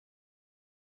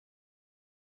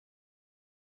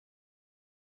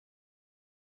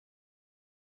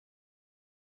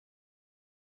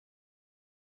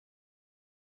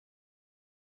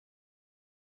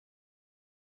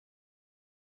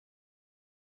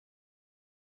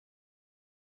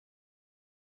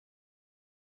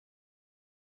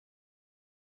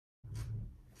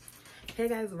Hey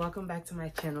guys, welcome back to my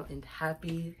channel and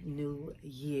happy new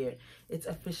year. It's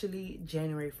officially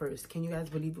January 1st. Can you guys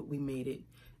believe it? We made it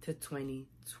to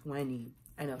 2020.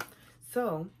 I know.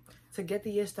 So to get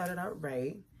the year started out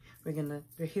right,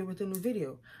 we're here with a new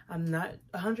video. I'm not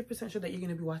 100% sure that you're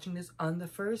gonna be watching this on the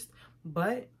 1st,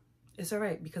 but it's all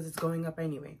right because it's going up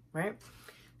anyway, right?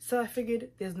 So I figured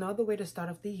there's no other way to start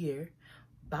off the year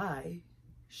by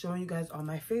showing you guys all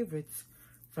my favorites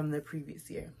from the previous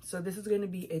year. So this is going to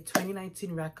be a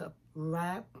 2019 wrap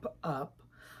up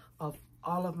of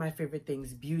all of my favorite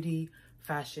things: beauty,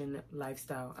 fashion,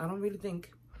 lifestyle. I don't really think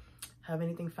I have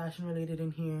anything fashion related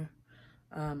in here.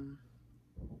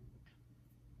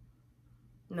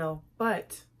 No,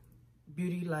 but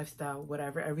beauty, lifestyle,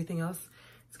 whatever, everything else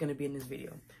is going to be in this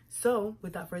video. So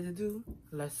without further ado,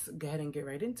 let's go ahead and get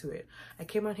right into it. I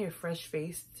came out here fresh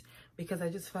faced because I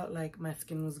just felt like my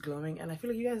skin was glowing, and I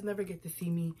feel like you guys never get to see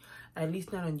me, at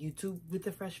least not on YouTube, with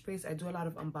the fresh face. I do a lot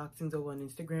of unboxings over on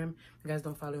Instagram. If you guys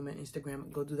don't follow me on Instagram,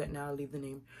 go do that now. I'll leave the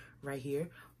name right here.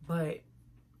 But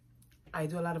I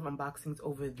do a lot of unboxings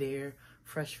over there,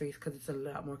 fresh face, because it's a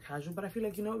lot more casual. But I feel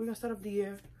like, you know what, we're gonna start off the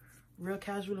year real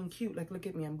casual and cute. Like, look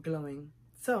at me, I'm glowing.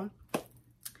 So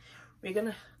we're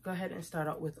gonna go ahead and start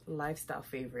out with lifestyle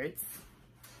favorites.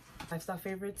 Lifestyle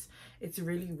favorites, it's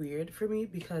really weird for me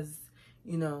because,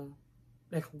 you know,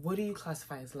 like, what do you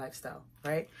classify as lifestyle,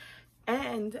 right?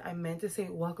 And I meant to say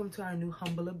welcome to our new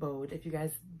humble abode. If you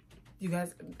guys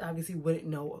obviously wouldn't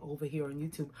know over here on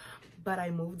YouTube, but I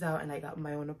moved out and I got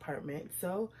my own apartment.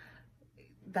 So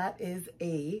that is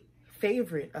a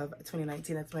favorite of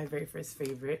 2019. That's my very first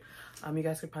favorite. You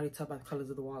guys could probably tell by the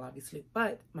colors of the wall, obviously,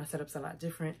 but my setup's a lot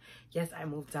different. Yes, I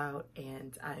moved out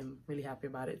and I'm really happy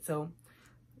about it. So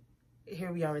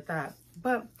here we are with that.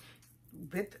 But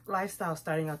with lifestyle,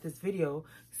 starting out this video,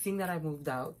 seeing that I moved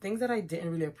out, things that I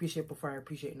didn't really appreciate before I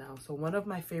appreciate now. So one of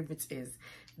my favorites is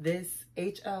this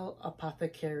HL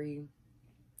Apothecary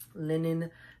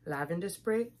linen lavender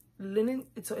spray.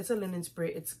 It's a linen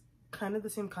spray. It's kind of the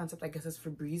same concept, I guess, as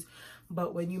Febreze,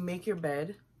 but when you make your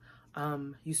bed,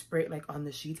 you spray it like on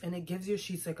the sheets, and it gives your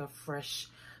sheets like a fresh,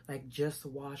 like just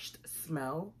washed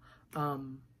smell.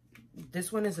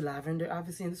 This one is lavender,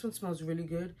 obviously, and this one smells really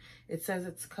good. It says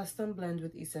it's custom blend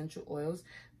with essential oils.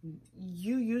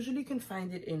 You usually can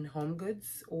find it in Home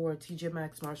Goods or TJ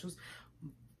Maxx, Marshalls.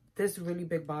 This really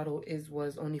big bottle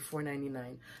was only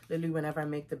 $4.99. Literally, whenever I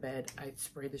make the bed, I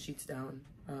spray the sheets down,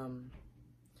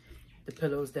 the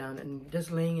pillows down, and just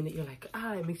laying in it, you're like,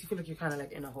 it makes you feel like you're kind of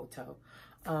like in a hotel.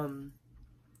 But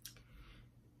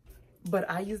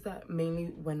I use that mainly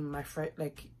when my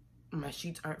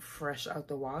sheets aren't fresh out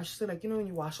the wash. So, like, you know, when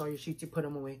you wash all your sheets, you put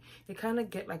them away, they kind of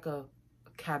get like a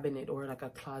cabinet or like a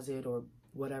closet or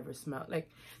whatever smell. Like,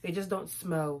 they just don't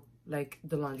smell like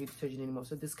the laundry detergent anymore.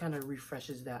 So this kind of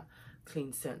refreshes that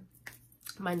clean scent.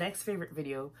 My next favorite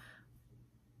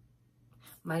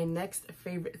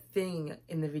thing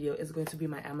in the video is going to be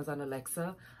my Amazon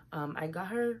Alexa. I got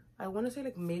her, I want to say,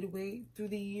 like midway through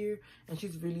the year, and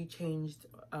she's really changed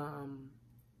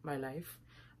my life.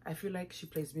 I feel like she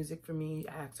plays music for me.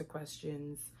 I ask her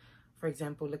questions. For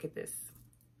example, look at this.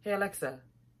 Hey Alexa,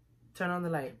 turn on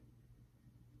the light.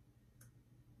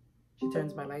 She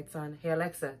turns my lights on. Hey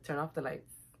Alexa, turn off the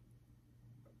lights.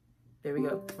 There we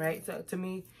go, right? So to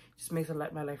me, it just makes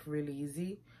my life really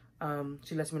easy.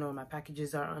 She lets me know when my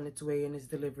packages are on its way and it's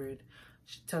delivered.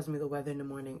 She tells me the weather in the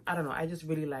morning. I don't know, I just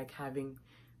really like having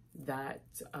that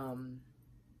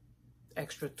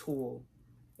extra tool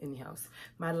in the house.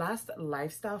 My last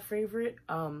lifestyle favorite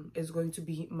is going to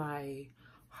be my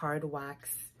hard wax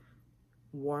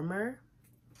warmer.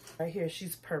 Right here,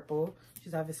 she's purple.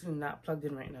 She's obviously not plugged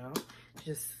in right now. She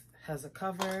just has a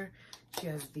cover. She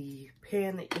has the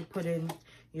pan that you put in.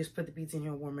 You just put the beads in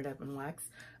here, warm it up, and wax.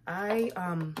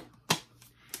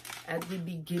 At the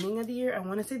beginning of the year, I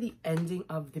want to say the ending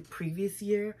of the previous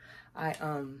year, I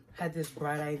had this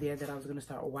bright idea that I was going to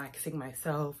start waxing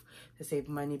myself to save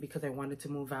money because I wanted to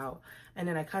move out. And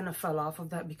then I kind of fell off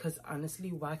of that because,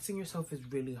 honestly, waxing yourself is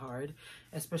really hard,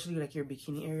 especially like your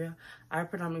bikini area. I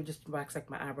predominantly just wax like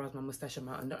my eyebrows, my mustache, and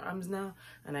my underarms now,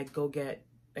 and I go get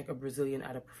like a Brazilian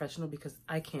at a professional because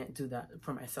I can't do that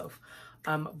for myself.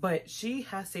 But she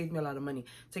has saved me a lot of money.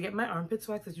 To get my armpits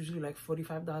waxed, it's usually like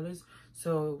 $45.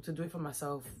 So to do it for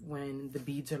myself when the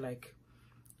beads are like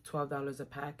 $12 a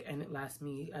pack, and it lasts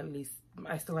me at least,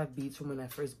 I still have beads from when I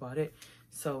first bought it.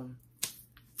 So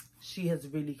she has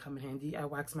really come in handy. I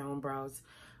wax my own brows.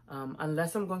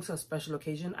 Unless I'm going to a special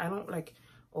occasion, I don't like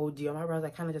OD on my brows. I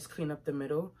kind of just clean up the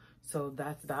middle So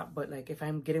that's that. But like if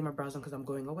I'm getting my brows done because I'm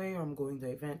going away or I'm going to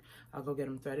the event, I'll go get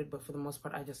them threaded. But for the most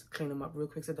part, I just clean them up real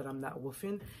quick so that I'm not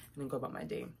woofing and then go about my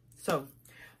day. So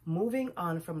moving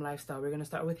on from lifestyle, we're going to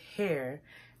start with hair.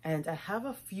 And I have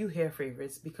a few hair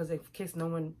favorites because if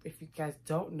you guys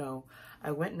don't know,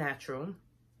 I went natural.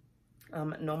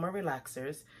 No more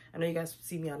relaxers. I know you guys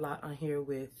see me a lot on here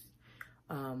with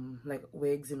like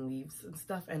wigs and weaves and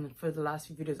stuff. And for the last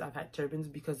few videos, I've had turbans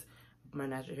because my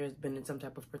natural hair has been in some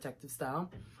type of protective style.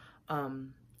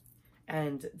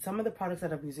 And some of the products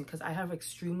that I'm using, because I have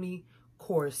extremely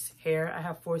coarse hair. I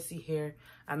have 4C hair.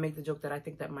 I make the joke that I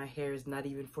think that my hair is not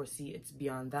even 4C, it's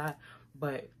beyond that.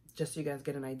 But just so you guys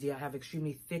get an idea, I have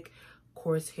extremely thick,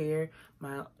 coarse hair.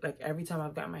 Like every time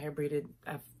I've gotten my hair braided,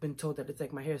 I've been told that it's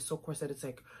like my hair is so coarse that it's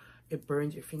like it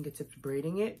burns your fingertips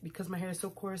braiding it because my hair is so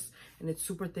coarse and it's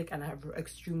super thick, and I have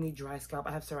extremely dry scalp.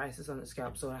 I have psoriasis on the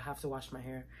scalp, so I have to wash my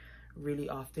hair really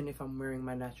often if I'm wearing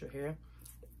my natural hair.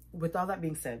 With all that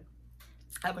being said,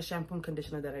 I have a shampoo and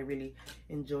conditioner that I really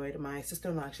enjoyed. My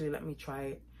sister-in-law actually let me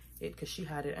try it because she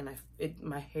had it, and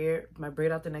my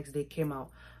braid out the next day came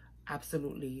out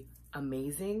absolutely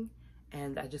amazing,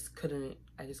 and I just couldn't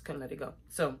let it go.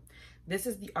 So this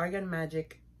is the Argan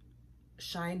Magic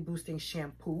Shine Boosting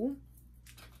Shampoo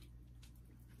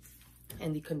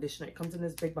and the conditioner. It comes in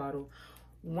this big bottle.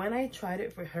 When I tried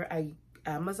it for her, I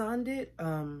Amazoned it,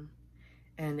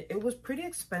 and it was pretty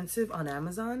expensive on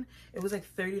Amazon. It was like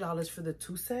 $30 for the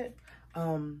 2-set,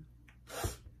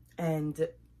 and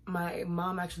my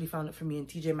mom actually found it for me in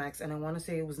TJ Maxx, and I want to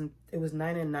say it was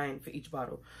 $9.99 for each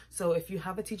bottle. So if you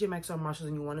have a TJ Maxx or Marshalls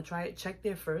and you want to try it, check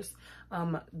there first.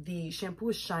 The shampoo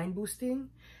is shine boosting,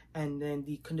 and then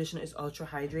the conditioner is ultra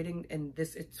hydrating, and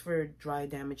it's for dry,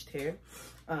 damaged hair.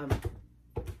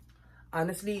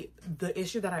 Honestly, the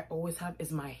issue that I always have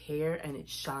is my hair and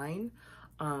its shine.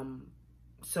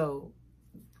 So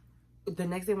the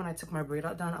next day when I took my braid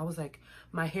out down, I was like,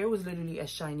 my hair was literally as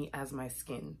shiny as my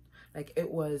skin. Like, it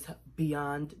was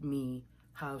beyond me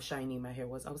how shiny my hair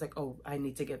was. I was like, oh, I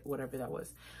need to get whatever that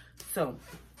was. So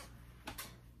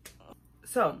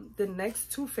the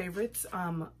next two favorites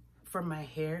for my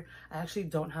hair, I actually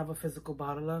don't have a physical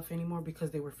bottle of anymore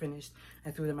because they were finished.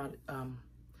 I threw them out.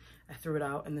 I threw it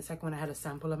out, and the second one I had a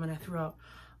sample of and I threw out.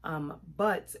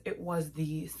 But it was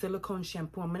the silicone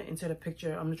shampoo. I'm gonna insert a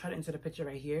picture. I'm gonna try to insert a picture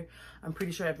right here. I'm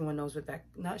pretty sure everyone knows what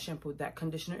that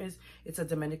conditioner is. It's a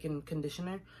Dominican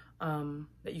conditioner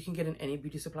that you can get in any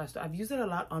beauty supply store. I've used it a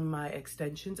lot on my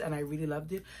extensions and I really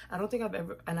loved it. I don't think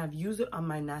I've used it on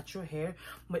my natural hair,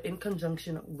 but in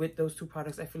conjunction with those two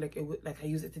products, I feel like I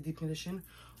use it to deep condition,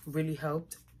 really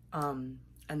helped. And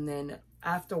then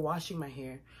after washing my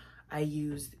hair, I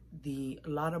used the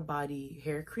Lotta Body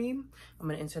hair cream. I'm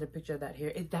gonna insert a picture of that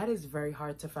here. That is very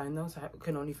hard to find though, so I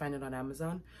can only find it on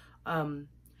Amazon. And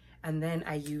then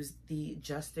I used the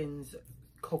Justin's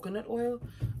coconut oil.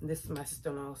 This my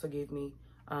sister-in-law also gave me.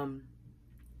 I'm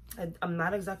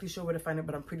not exactly sure where to find it,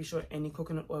 but I'm pretty sure any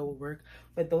coconut oil will work.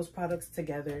 But those products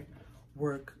together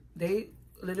work. They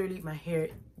literally, my hair,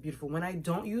 beautiful. When I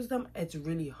don't use them, it's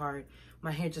really hard.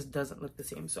 My hair just doesn't look the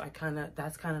same. So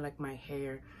that's kind of like my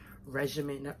hair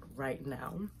regimen right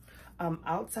now.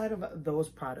 Outside of those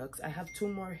products, I have two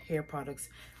more hair products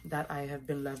that I have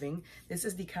been loving. This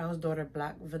is the Carol's Daughter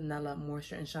Black Vanilla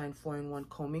Moisture and Shine 4-in-1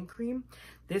 Combing Cream.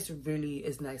 This really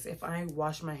is nice. If I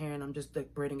wash my hair and I'm just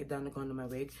like braiding it down to go into my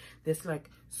wig, this like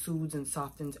soothes and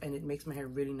softens, and it makes my hair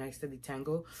really nice to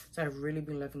detangle. So I've really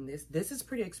been loving this. This is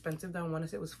pretty expensive though. I want to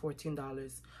say it was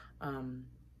 $14.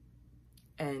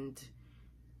 And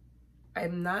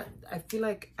I feel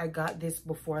like I got this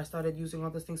before I started using all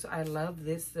those things, so I love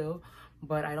this still,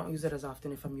 but I don't use it as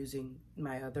often if I'm using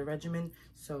my other regimen.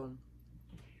 So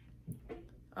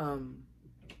I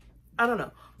don't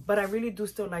know, but I really do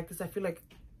still like this. I feel like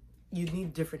you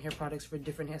need different hair products for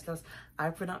different hairstyles. I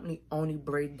predominantly only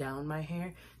braid down my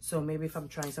hair, so maybe if I'm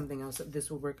trying something else,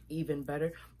 this will work even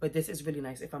better. But this is really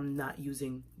nice if I'm not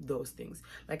using those things.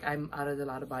 Like, I'm out of the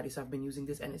Lotta Body, so I've been using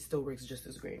this and it still works just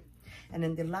as great. And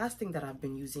then the last thing that I've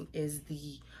been using is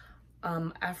the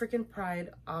African Pride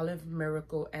Olive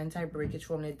Miracle Anti-Breakage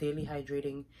Formula Daily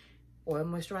Hydrating Oil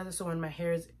Moisturizer. So when my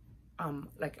hair is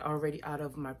like already out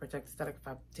of my protective static, if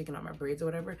I've taken out my braids or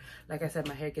whatever, like I said,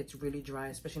 my hair gets really dry,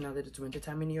 especially now that it's winter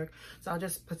time in New York. So I'll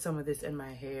just put some of this in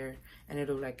my hair and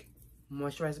it'll like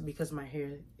moisturize it, because my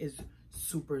hair is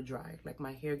super dry. Like,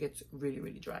 my hair gets really,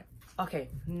 really dry. Okay,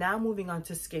 now moving on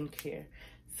to skincare.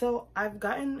 So I've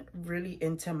gotten really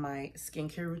into my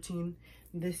skincare routine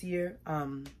this year,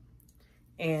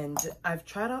 and I've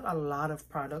tried out a lot of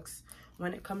products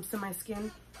when it comes to my skin.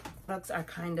 products are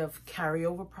kind of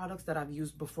carryover products that I've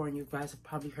used before and you guys have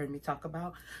probably heard me talk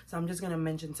about. So I'm just going to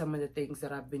mention some of the things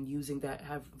that I've been using that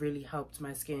have really helped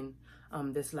my skin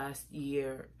this last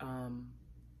year,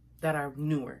 that are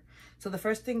newer. So the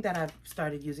first thing that I've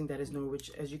started using that is newer, which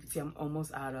as you can see I'm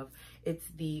almost out of, it's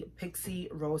the Pixi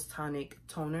Rose Tonic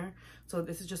Toner. So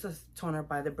this is just a toner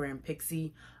by the brand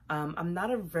Pixi. I'm not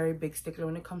a very big stickler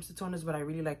when it comes to toners, but I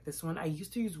really like this one. I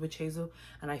used to use Witch Hazel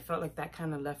and I felt like that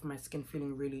kind of left my skin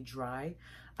feeling really dry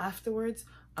afterwards.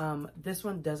 This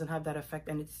one doesn't have that effect,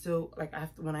 and it's still like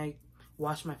when I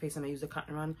wash my face and I use the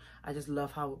cotton run, I just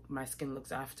love how my skin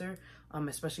looks after.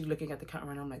 Especially looking at the cotton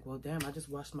run, I'm like, well damn, I just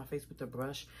washed my face with the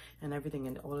brush and everything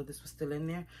and all of this was still in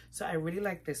there. So I really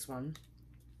like this one.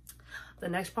 The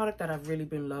next product that I've really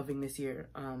been loving this year,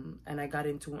 and I got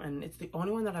into, and it's the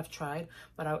only one that I've tried,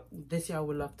 but this year I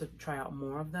would love to try out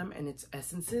more of them, and it's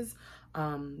essences.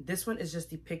 This one is just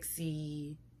the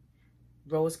Pixi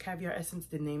Rose Caviar Essence.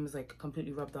 The name is like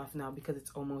completely rubbed off now because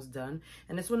it's almost done,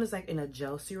 and this one is like in a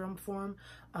gel serum form.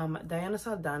 Diana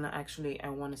Saldana, actually, I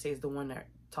want to say, is the one that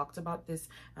talked about this,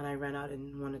 and I ran out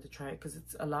and wanted to try it because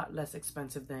it's a lot less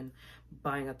expensive than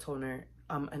buying a toner,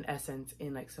 an essence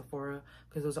in like Sephora,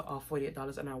 because those are all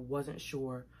 $48, and I wasn't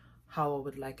sure how I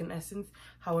would like an essence.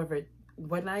 However,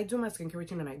 when I do my skincare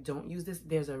routine and I don't use this,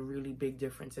 there's a really big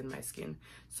difference in my skin.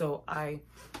 So I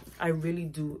really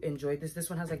do enjoy this. This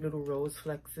one has like little rose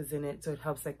flexes in it, so it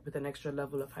helps like with an extra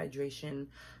level of hydration.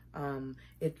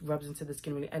 It rubs into the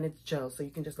skin really, and it's gel, so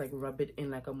you can just like rub it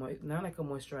in like a not like a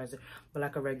moisturizer, but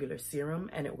like a regular serum,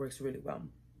 and it works really well.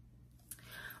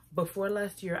 Before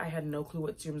last year, I had no clue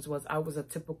what serums was. I was a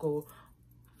typical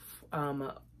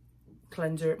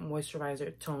cleanser,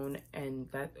 moisturizer, tone,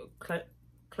 and that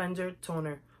cleanser,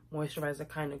 toner, moisturizer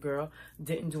kind of girl.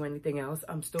 Didn't do anything else.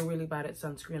 I'm still really bad at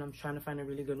sunscreen. I'm trying to find a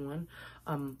really good one.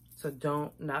 So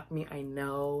don't knock me. I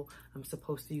know I'm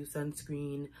supposed to use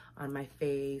sunscreen on my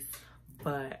face,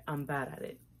 but I'm bad at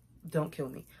it. Don't kill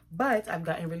me. But I've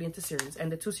gotten really into serums,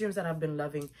 and the two serums that I've been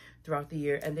loving throughout the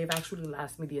year, and they've actually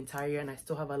lasted me the entire year, and I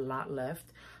still have a lot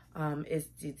left, is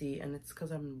DD, and it's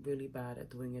because I'm really bad at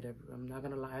doing it everywhere. I'm not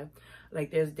gonna lie. Like,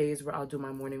 there's days where I'll do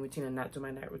my morning routine and not do my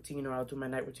night routine, or I'll do my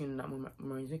night routine and not my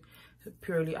morning routine,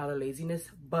 purely out of laziness.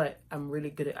 But I'm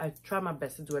really good at, I try my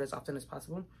best to do it as often as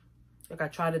possible. Like, I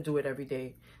try to do it every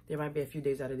day. There might be a few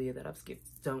days out of the year that I've skipped,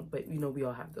 but you know, we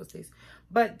all have those days.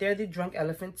 But they're the Drunk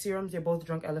Elephant serums. They're both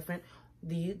Drunk Elephant.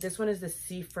 This one is the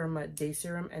C Firma Day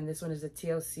Serum, and this one is the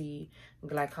TLC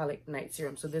Glycolic Night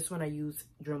Serum. So this one I use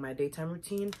during my daytime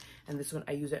routine, and this one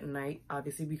I use at night,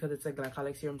 obviously because it's a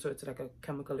glycolic serum, so it's like a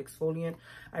chemical exfoliant.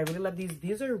 I really love these.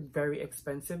 These are very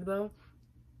expensive though,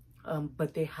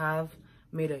 but they have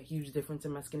made a huge difference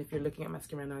in my skin. If you're looking at my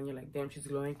skin right now and you're like, damn, she's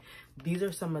glowing, these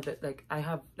are some of the, like, I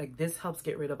have, like, this helps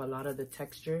get rid of a lot of the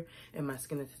texture in my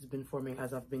skin that has been forming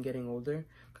as I've been getting older,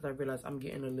 because I realized I'm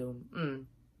getting a little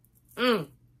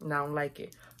now I don't like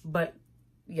it. But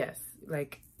yes,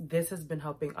 like, this has been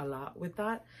helping a lot with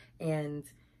that. And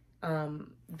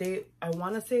I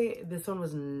want to say this one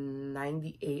was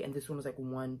 98 and this one was like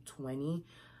 120.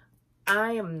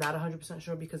 I am not 100%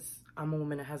 sure because I'm a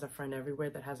woman that has a friend everywhere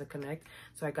that has a Connect.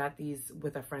 So I got these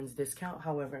with a friend's discount.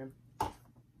 However,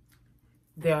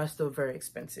 they are still very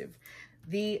expensive.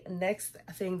 The next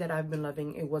thing that I've been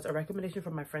loving, it was a recommendation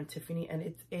from my friend Tiffany, and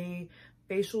it's a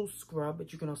facial scrub,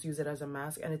 but you can also use it as a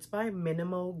mask, and it's by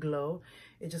Minimal Glow.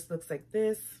 It just looks like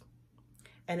this,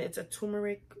 and it's a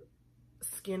turmeric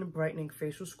skin brightening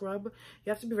facial scrub.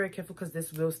 You have to be very careful because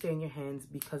this will stay in your hands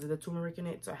because of the turmeric in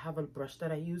it. So I have a brush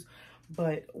that I use,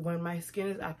 but when my skin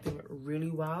is acting really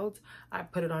wild, I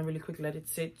put it on really quick, let it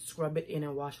sit, scrub it in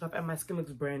and wash it off, and my skin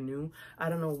looks brand new. I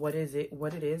don't know what it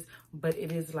is, but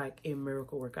it is like a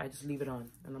miracle worker. I just leave it on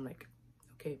and I'm like,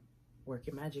 okay, work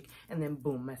your magic, and then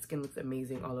boom, my skin looks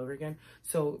amazing all over again.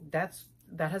 So that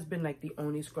has been like the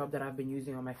only scrub that I've been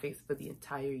using on my face for the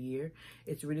entire year.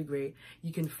 It's really great.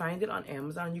 You can find it on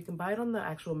Amazon. You can buy it on the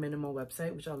actual Minimal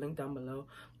website, which I'll link down below,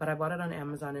 but I bought it on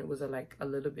Amazon. It was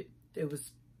it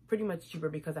was pretty much cheaper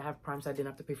because I have Prime, so I didn't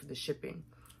have to pay for the shipping.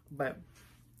 But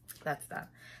that's that.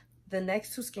 The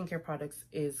next two skincare products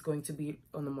is going to be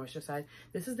on the moisture side.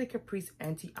 This is the Caprice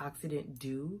Antioxidant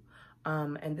Dew.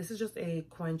 And this is just a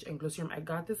quench and glow serum. I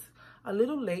got this a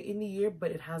little late in the year,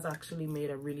 but it has actually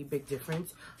made a really big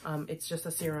difference. It's just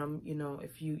a serum. You know,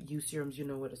 if you use serums, you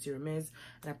know what a serum is.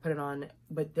 And I put it on,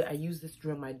 but I use this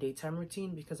during my daytime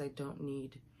routine because I don't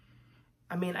need,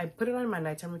 I mean, I put it on my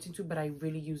nighttime routine too, but I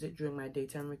really use it during my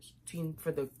daytime routine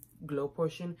for the glow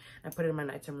portion and put it in my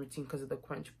nighttime routine because of the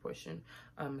quench portion.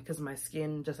 Because my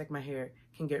skin, just like my hair,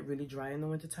 can get really dry in the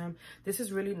wintertime. This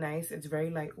is really nice. It's very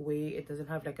lightweight. It doesn't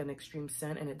have like an extreme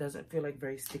scent, and it doesn't feel like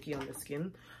very sticky on the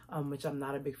skin, which I'm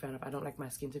not a big fan of. I don't like my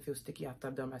skin to feel sticky after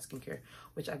I've done my skincare,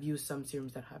 which I've used some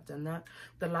serums that have done that.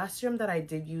 The last serum that I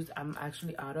did use, I'm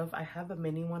actually out of. I have a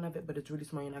mini one of it, but it's really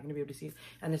small. You're not going to be able to see it.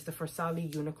 And it's the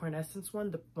Versali Unicorn Essence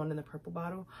one, the one in the purple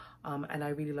bottle. And I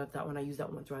really love that one. I used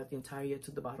that one throughout the entire year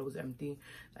till the bottle was empty.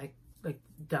 Like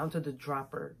down to the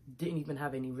dropper, didn't even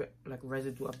have any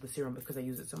residue of the serum because I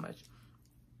use it so much.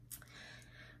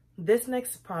 This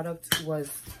next product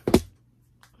was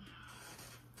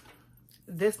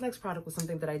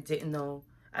something that I didn't know.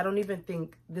 I don't even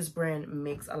think this brand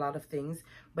makes a lot of things,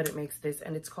 but it makes this,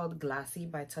 and it's called Glassy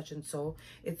by Touch in Sol.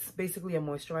 It's basically a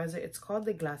moisturizer. It's called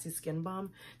the Glassy Skin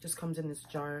Balm. Just comes in this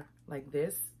jar like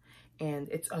this, and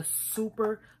it's a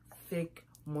super thick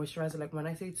moisturizer. Like when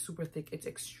I say it's super thick, it's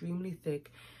extremely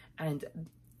thick, and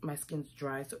my skin's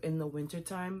dry. So in the winter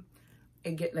time,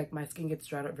 my skin gets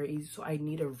dried out very easy. So I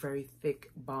need a very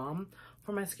thick balm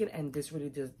for my skin, and this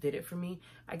really just did it for me.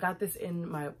 I got this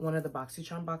in one of the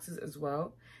BoxyCharm boxes as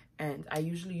well, and I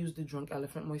usually use the Drunk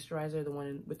Elephant moisturizer, the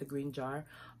one with the green jar,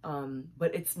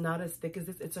 but it's not as thick as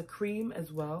this. It's a cream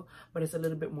as well, but it's a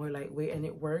little bit more lightweight, and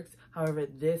it works. However,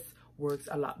 this works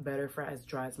a lot better for as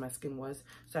dry as my skin was.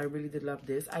 So I really did love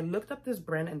this. I looked up this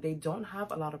brand, and they don't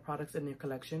have a lot of products in their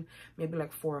collection, maybe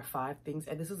like 4 or 5 things,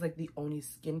 and this is like the only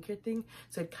skincare thing,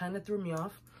 so it kind of threw me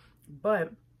off.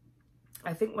 But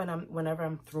I think whenever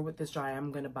I'm through with this jar,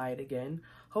 I'm gonna buy it again.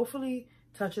 Hopefully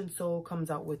Touch in Sol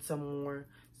comes out with some more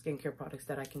skincare products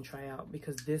that I can try out,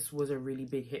 because this was a really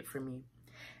big hit for me.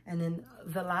 And then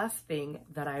the last thing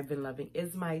that I've been loving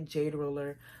is my Jade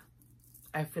Roller.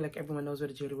 I feel like everyone knows what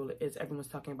a Jade Roller is. Everyone's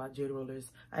talking about Jade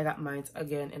Rollers. I got mine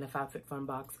again in a FabFitFun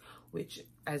box, which,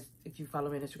 if you follow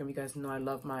me on Instagram, you guys know I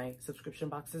love my subscription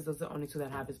boxes. Those are the only 2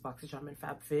 that I have is BoxyCharm and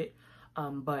FabFit.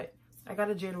 But I got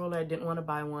a Jade Roller. I didn't want to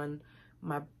buy one.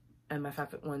 My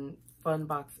FabFitFun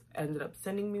box ended up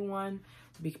sending me one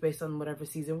based on whatever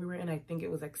season we were in. I think it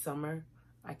was like summer.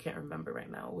 I can't remember right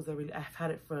now. I've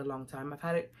had it for a long time. I've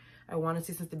had it, I want to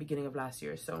say, since the beginning of last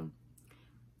year. So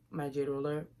my Jade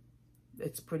Roller,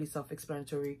 it's pretty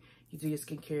self-explanatory. You do your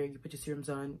skincare, you put your serums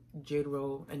on, Jade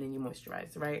Roll, and then you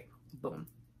moisturize, right? Boom.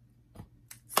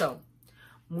 So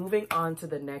moving on to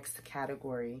the next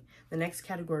category. The next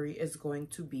category is going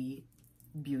to be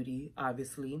beauty,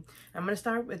 obviously. I'm going to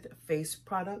start with face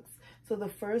products. So the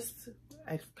first,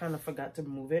 I kind of forgot to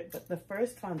move it, but the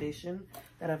first foundation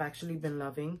that I've actually been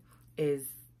loving is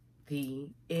the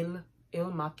Il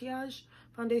Makiage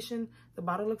foundation. The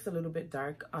bottle looks a little bit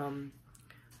dark.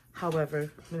 However,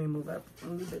 let me move up a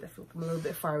little bit. I feel I'm a little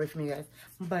bit far away from you guys.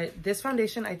 But this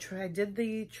foundation, I did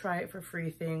the try it for free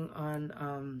thing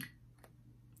on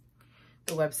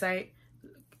the website.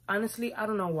 Honestly, I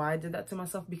don't know why I did that to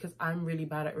myself, because I'm really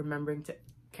bad at remembering to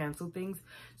cancel things.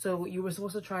 So you were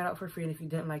supposed to try it out for free, and if you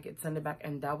didn't like it, send it back,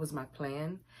 and that was my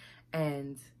plan.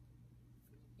 And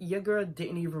your girl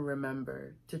didn't even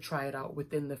remember to try it out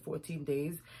within the 14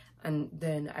 days. And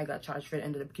then I got charged for it,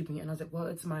 ended up keeping it, and I was like, well,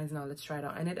 it's mine now, let's try it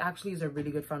out. And it actually is a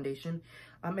really good foundation.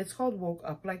 It's called Woke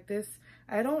Up Like This.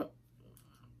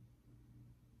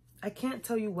 I can't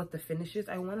tell you what the finish is.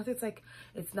 I want to say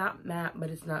it's not matte,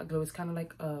 but it's not glow. It's kind of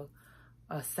like a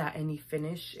satiny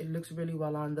finish. It looks really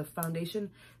well on. The foundation,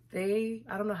 I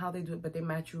don't know how they do it, but they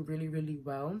match you really, really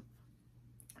well.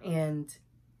 And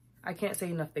I can't say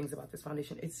enough things about this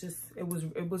foundation. It's just, it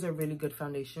was a really good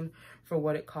foundation for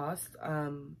what it cost.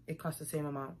 It cost the same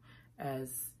amount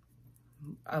as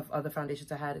of other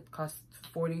foundations I had. It cost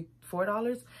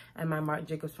 $44, and my Marc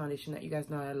Jacobs foundation that you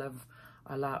guys know I love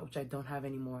a lot, which I don't have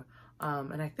anymore,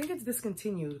 and I think it's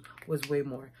discontinued, was way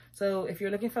more. So if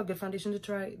you're looking for a good foundation to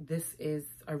try, this is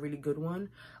a really good one.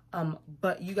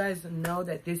 But you guys know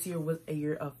that this year was a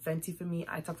year of Fenty for me.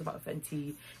 I talked about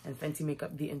Fenty and Fenty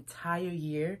makeup the entire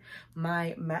year.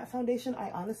 My matte foundation,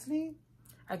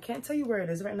 I can't tell you where it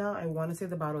is right now. I want to say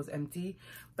the bottle is empty,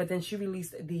 but then she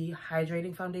released the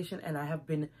hydrating foundation, and I have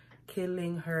been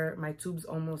killing her. My tube's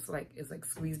almost is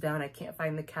squeezed down. I can't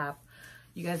find the cap.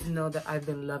 You guys know that I've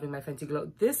been loving my Fenty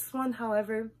Glow. This one,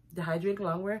 however, the Hydrating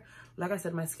Longwear, like I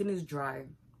said, my skin is dry.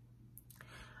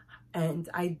 And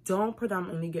I don't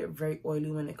predominantly get very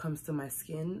oily when it comes to my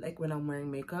skin, like when I'm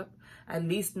wearing makeup. At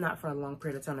least not for a long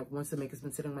period of time, like once the makeup's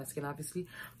been sitting on my skin, obviously.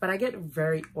 But I get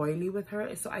very oily with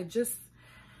her. So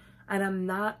and I'm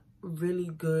not really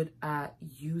good at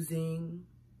using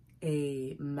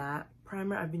a matte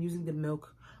primer. I've been using the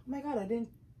Milk. Oh my God, I didn't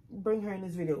bring her in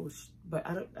this video, but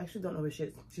I actually don't know where she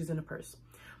is. She's in a purse.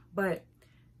 But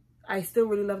I still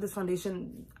really love this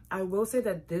foundation. I will say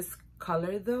that this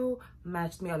color though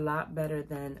matched me a lot better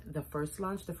than the first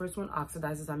launch. The first one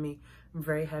oxidizes on me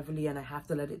very heavily and I have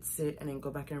to let it sit and then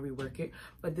go back and rework it.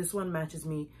 But this one matches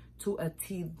me to a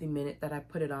T the minute that I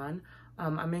put it on.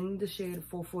 I'm in the shade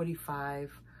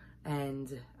 445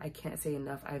 and I can't say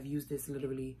enough. I've used this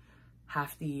literally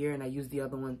half the year and I used the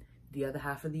other one the other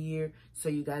half of the year. So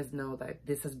you guys know that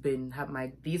these have been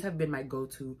my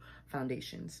go-to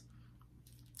foundations.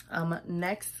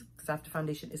 Next, because after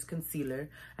foundation, is concealer.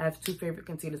 I have two favorite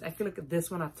concealers. I feel like this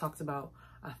one I've talked about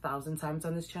 1,000 times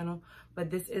on this channel, but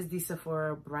this is the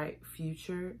Sephora Bright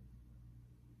Future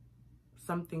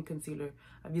something concealer.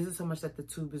 I've used it so much that the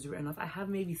tube is written off. I have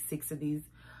maybe 6 of these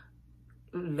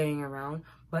laying around,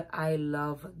 but I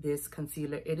love this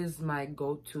concealer. It is my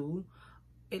go-to.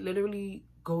 It literally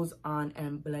goes on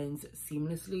and blends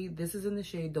seamlessly. This is in the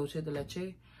shade Dolce de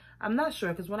Leche. I'm not sure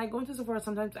because when I go into Sephora,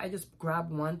 sometimes I just grab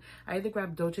one. I either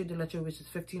grab Dolce de Leche, which is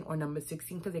 15, or number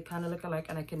 16 because they kind of look alike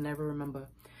and I can never remember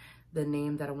the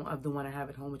name of the one I have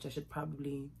at home, which I should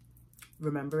probably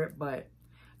remember it. But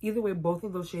either way, both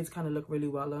of those shades kind of look really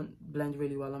well on, blend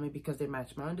really well on me because they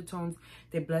match my undertones.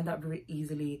 They blend out very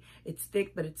easily. It's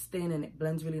thick, but it's thin and it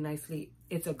blends really nicely.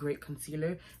 It's a great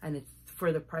concealer and it's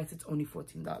for the price, it's only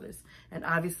 $14. And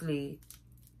obviously,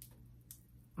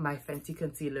 my Fenty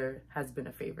concealer has been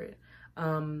a favorite.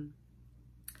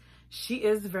 She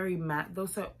is very matte though,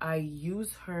 so I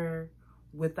use her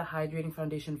with the hydrating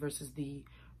foundation versus the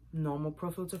normal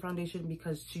Pro Filter foundation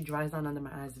because she dries down under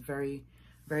my eyes very,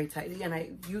 very tightly, and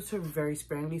I use her very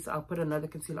sparingly. So I'll put another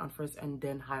concealer on first and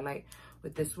then highlight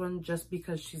with this one just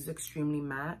because she's extremely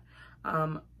matte.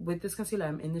 With this concealer,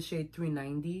 I'm in the shade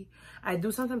 390. I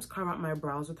do sometimes carve out my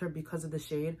brows with her because of the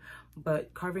shade,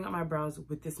 but carving out my brows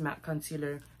with this matte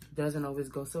concealer doesn't always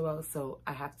go so well, so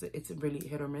I have to, it's really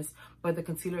hit or miss. But the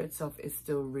concealer itself is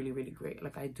still really, really great.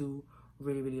 Like, I do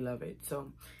really, really love it.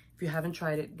 So if you haven't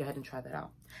tried it, go ahead and try that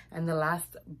out. And the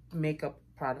last makeup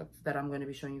product that I'm going to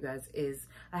be showing you guys is,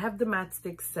 I have the matte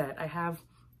stick set. I have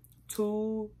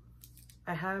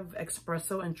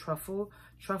Espresso and Truffle.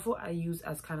 Truffle I use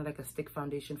as kind of like a stick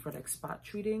foundation for like spot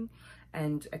treating,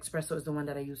 and Espresso is the one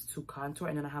that I use to contour,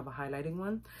 and then I have a highlighting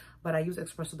one. But I use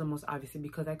Espresso the most, obviously,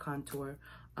 because I contour.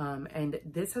 And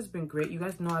this has been great. You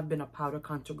guys know I've been a powder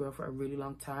contour girl for a really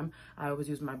long time. I always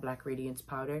use my Black Radiance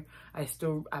powder. I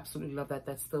still absolutely love that.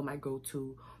 That's still my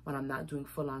go-to when I'm not doing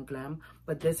full-on glam.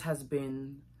 But this has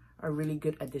been a really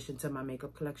good addition to my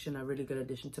makeup collection, a really good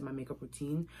addition to my makeup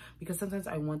routine, because sometimes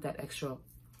I want that extra.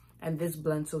 And this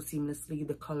blends so seamlessly.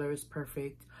 The color is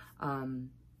perfect.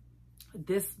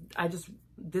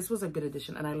 This was a good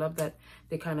addition, and I love that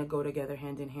they kind of go together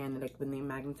hand in hand, like when they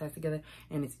magnetize together,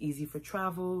 and it's easy for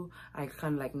travel. I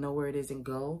kind of like know where it is and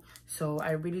go. So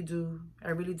I really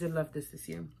did love this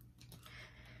year.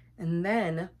 And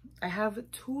then I have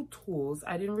 2 tools.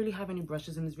 I didn't really have any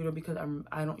brushes in this video because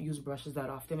I don't use brushes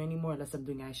that often anymore unless I'm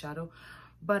doing eyeshadow.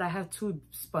 But I have 2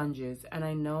 sponges, and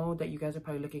I know that you guys are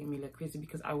probably looking at me like crazy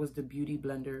because I was the beauty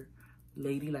blender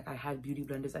lady. Like, I had beauty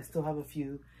blenders. I still have a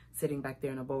few sitting back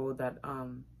there in a bowl that I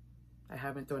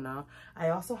haven't thrown out. I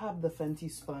also have the Fenty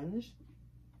sponge.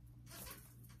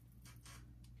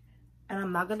 And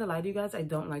I'm not gonna lie to you guys, I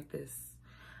don't like this.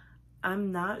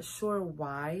 I'm not sure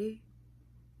why.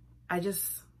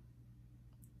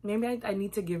 Maybe I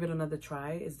need to give it another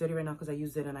try. It's dirty right now because I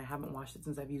used it and I haven't washed it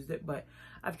since I've used it. But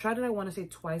I've tried it, I want to say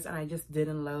twice, and I just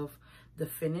didn't love the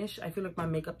finish. I feel like my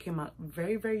makeup came out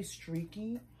very, very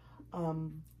streaky.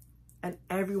 And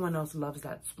everyone else loves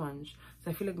that sponge.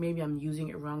 So I feel like maybe I'm using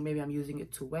it wrong. Maybe I'm using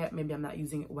it too wet. Maybe I'm not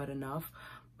using it wet enough.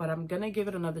 But I'm going to give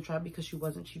it another try because she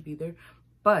wasn't cheap either.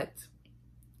 But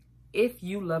if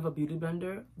you love a beauty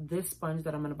blender, this sponge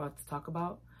that I'm about to talk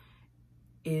about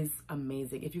is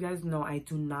amazing. If you guys know, I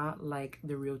do not like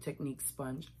the Real Technique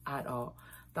sponge at all.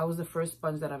 That was the first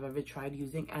sponge that I've ever tried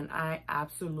using, and I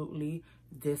absolutely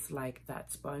dislike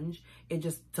that sponge. It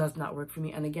just does not work for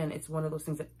me. And again, it's one of those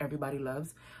things that everybody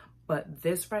loves. But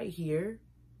this right here,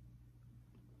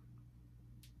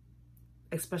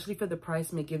 especially for the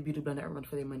price, may give Beauty Blender a run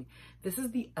for their money. This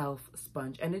is the e.l.f.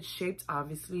 sponge, and it's shaped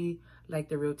obviously like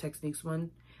the Real Techniques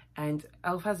one. And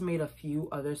e.l.f. has made a few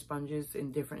other sponges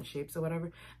in different shapes or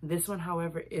whatever. This one,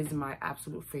 however, is my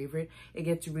absolute favorite. It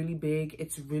gets really big.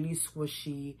 It's really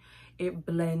squishy. It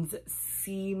blends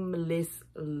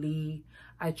seamlessly.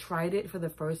 I tried it for the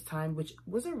first time, which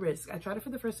was a risk. I tried it for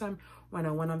the first time when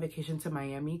I went on vacation to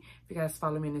Miami. If you guys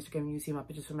follow me on Instagram and you see my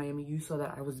pictures from Miami, you saw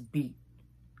that I was beat.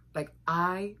 Like,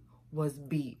 I was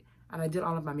beat. And I did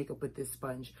all of my makeup with this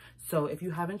sponge. So if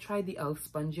you haven't tried the e.l.f.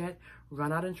 sponge yet,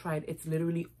 run out and try it. It's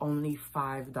literally only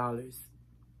 $5.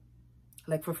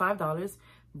 Like for $5,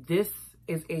 this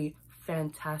is a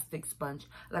fantastic sponge.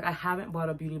 Like I haven't bought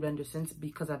a beauty blender since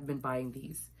because I've been buying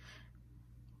these.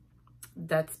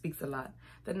 That speaks a lot.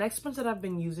 The next sponge that I've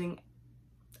been using,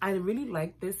 I really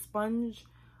like this sponge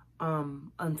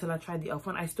until I tried the e.l.f.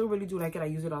 one. I still really do like it. I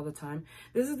use it all the time.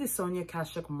 This is the Sonia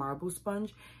Kashuk Marble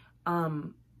Sponge.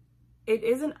 It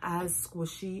isn't as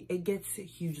squishy. It gets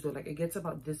huge though. Like it gets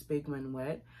about this big when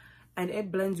wet. And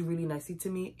it blends really nicely to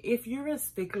me. If you're a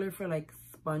stickler for like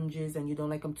sponges and you don't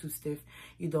like them too stiff,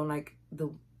 you don't like the,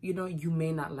 you know, you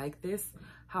may not like this.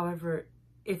 However,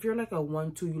 if you're like a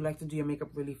 1-2, you like to do your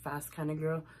makeup really fast kind of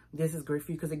girl, this is great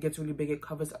for you because it gets really big. It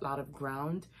covers a lot of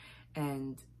ground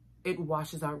and it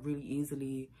washes out really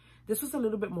easily. This was a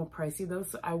little bit more pricey though,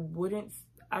 so I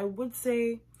would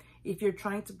say if you're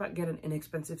trying to get an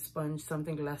inexpensive sponge,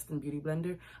 something less than Beauty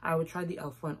Blender, I would try the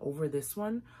e.l.f. one over this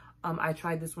one. I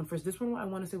tried this one first. This one, I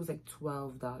want to say, was like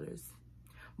 $12.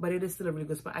 But it is still a really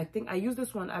good sponge. I think I use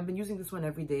this one. I've been using this one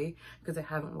every day because I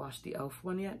haven't washed the e.l.f.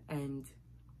 one yet. And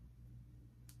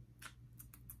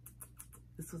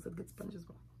this was a good sponge as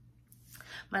well.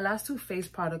 My last two face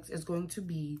products is going to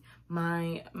be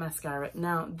my mascara.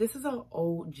 Now, this is an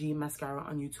OG mascara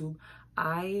on YouTube.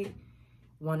 I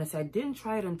want to say I didn't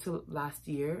try it until last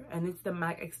year. And it's the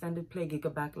MAC Extended Play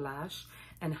Giga Back Lash.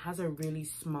 And it has a really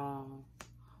small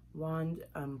wand.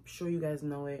 I'm sure you guys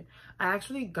know it. I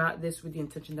actually got this with the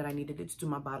intention that I needed it to do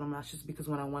my bottom lashes because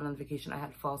when I went on vacation I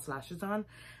had false lashes on,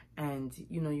 and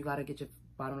you know you gotta get your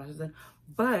bottom lashes done.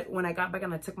 But when I got back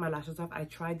and I took my lashes off, I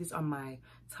tried this on my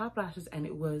top lashes and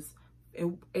it was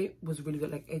really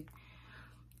good. Like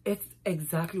it's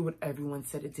exactly what everyone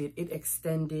said it did. It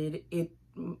extended it.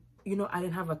 You know, I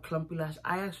didn't have a clumpy lash.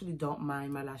 I actually don't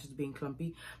mind my lashes being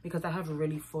clumpy because I have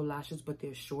really full lashes, but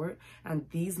they're short. And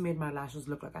these made my lashes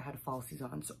look like I had falsies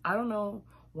on. So I don't know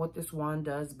what this wand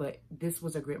does, but this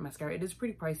was a great mascara. It is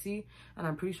pretty pricey, and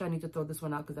I'm pretty sure I need to throw this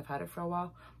one out because I've had it for a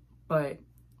while. But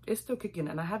it's still kicking,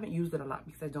 and I haven't used it a lot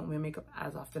because I don't wear makeup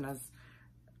as often as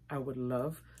I would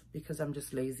love because I'm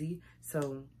just lazy.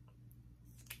 So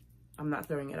I'm not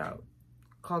throwing it out.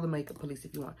 Call the makeup police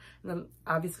if you want. And then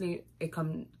obviously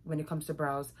when it comes to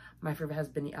brows, my favorite has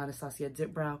been the Anastasia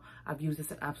Dip Brow. I've used this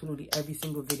in absolutely every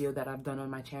single video that I've done on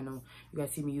my channel. You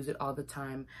guys see me use it all the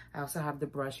time. I also have the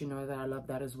brush, you know that I love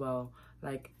that as well.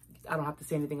 Like, I don't have to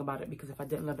say anything about it because if I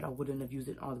didn't love it, I wouldn't have used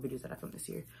it in all the videos that I filmed this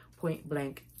year. Point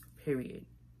blank, period.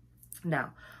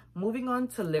 Now, moving on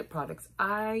to lip products.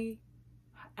 I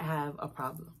have a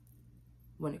problem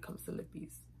when it comes to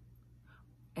lippies.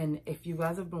 And if you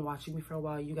guys have been watching me for a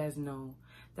while, you guys know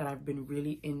that I've been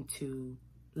really into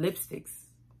lipsticks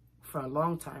for a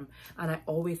long time. And I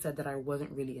always said that I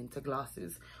wasn't really into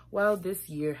glosses. Well, this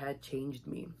year had changed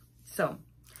me. So,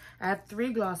 I have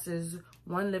 3 glosses,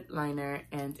 1 lip liner,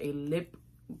 and a lip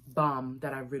balm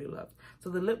that I really love.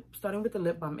 So starting with the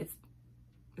lip balm, it's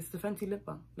the Fenty lip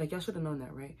balm. Like, y'all should have known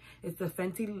that, right? It's the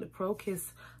Fenty Pro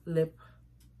Kiss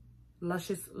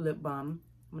Luscious Lip Balm.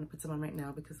 I'm going to put some on right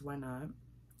now because why not?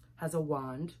 Has a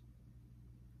wand.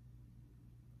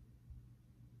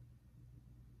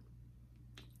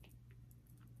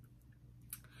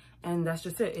 And that's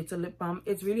just it. It's a lip balm.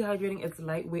 It's really hydrating. It's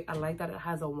lightweight. I like that it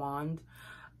has a wand.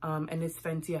 And it's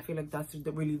Fenty. I feel like that's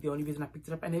really the only reason I picked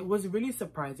it up. And it was really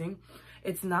surprising.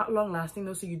 It's not long lasting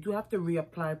though, so you do have to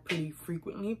reapply pretty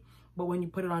frequently. But when you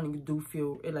put it on, you do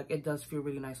feel it, like it does feel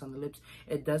really nice on the lips.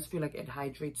 It does feel like it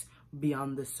hydrates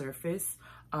beyond the surface.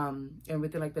 And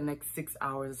within like the next 6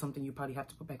 hours or something, you probably have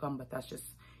to put back on, but that's just,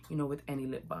 you know, with any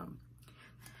lip balm.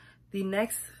 The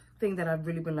next thing that I've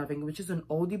really been loving, which is an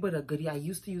oldie but a goodie. I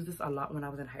used to use this a lot when I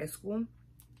was in high school.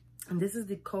 And this is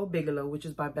the Co Bigelow, which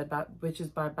is by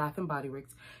Bath and Body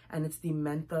Works, and it's the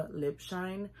Mentha Lip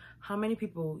Shine. How many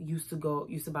people used to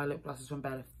buy lip glosses from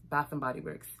Bath and Body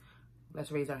Works?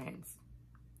 Let's raise our hands.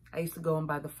 I used to go and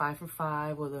buy the 5 for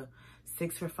 $5 or the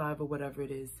 6 for $5 or whatever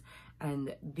it is.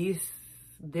 And this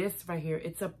right here,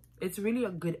 it's really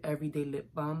a good everyday lip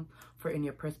balm for in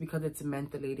your purse because it's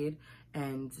mentholated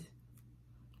and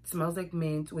it smells like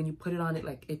mint. When you put it on, it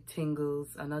like it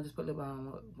tingles. And I'll just put lip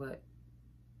balm, but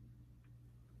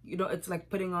you know, it's like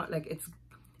putting on, like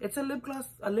it's a lip gloss,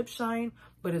 a lip shine,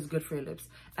 but it's good for your lips.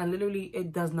 And literally,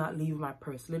 it does not leave my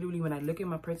purse. Literally, when I look at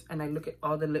my purse and I look at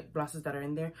all the lip glosses that are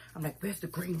in there, I'm like, where's the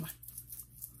green one?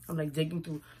 I'm like digging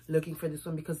through, looking for this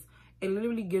one because it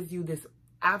literally gives you this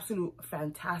absolute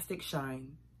fantastic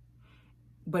shine,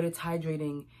 but it's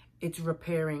hydrating, it's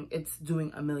repairing, it's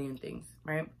doing a million things,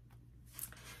 right?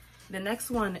 The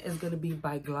next one is going to be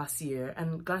by Glossier,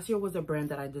 and Glossier was a brand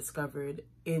that I discovered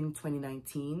in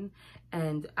 2019,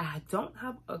 and I don't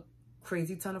have a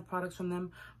crazy ton of products from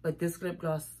them, but this lip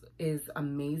gloss is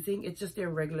amazing. It's just their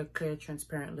regular clear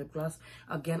transparent lip gloss.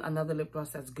 Again, another lip gloss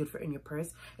that's good for in your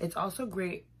purse. It's also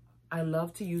great. I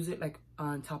love to use it like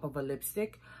on top of a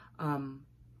lipstick.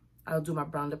 I'll do my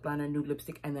brown lip liner, nude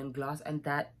lipstick, and then gloss, and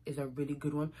that is a really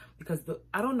good one because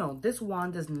I don't know, this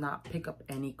wand does not pick up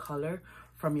any color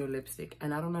from your lipstick.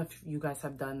 And I don't know if you guys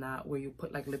have done that where you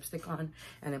put like lipstick on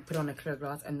and then put on a clear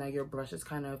gloss, and now your brush is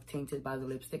kind of tainted by the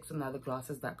lipstick, so now the gloss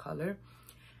is that color.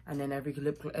 And then every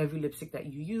lipstick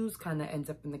that you use kind of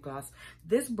ends up in the gloss.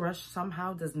 This brush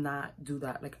somehow does not do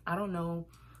that. Like, I don't know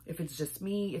if it's just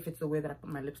me, if it's the way that I put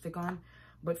my lipstick on,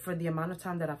 but for the amount of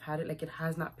time that I've had it, like, it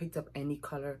has not picked up any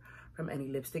color from any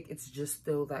lipstick. It's just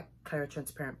still that clear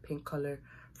transparent pink color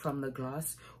from the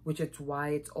gloss, which is why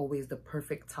it's always the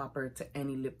perfect topper to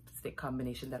any lipstick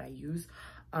combination that I use.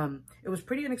 It was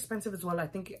pretty inexpensive as well. I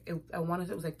think I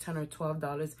wanted it was like $10 or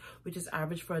 $12, which is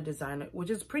average for a designer, which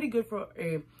is pretty good for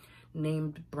a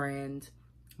named brand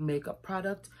makeup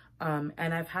product. And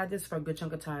I've had this for a good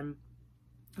chunk of time.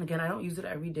 Again, I don't use it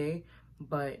every day,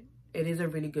 but it is a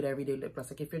really good everyday lip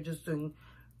gloss. Like, if you're just doing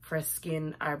fresh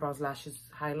skin, eyebrows, lashes,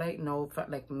 highlight, no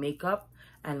like makeup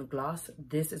and gloss,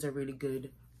 this is a really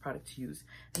good product to use.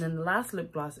 And then the last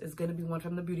lip gloss is going to be one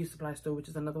from the beauty supply store, which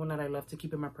is another one that I love to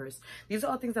keep in my purse. These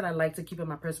are all things that I like to keep in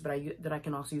my purse, but that I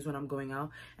can also use when I'm going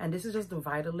out. And this is just the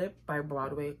Vitalip by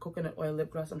Broadway coconut oil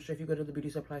lip gloss. I'm sure if you go to the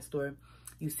beauty supply store,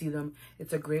 you see them.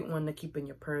 It's a great one to keep in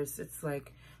your purse. It's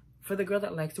like for the girl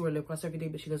that likes to wear lip gloss every day,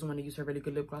 but she doesn't want to use her really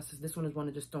good lip glosses, this one is one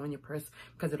to just throw in your purse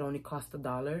because it only costs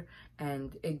 $1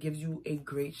 and it gives you a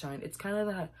great shine. It's kind of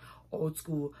that old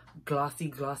school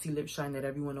glossy lip shine that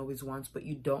everyone always wants, but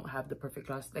you don't have the perfect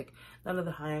gloss. Like, none of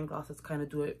the high-end glosses kind of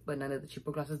do it, but none of the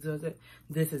cheaper glosses does it.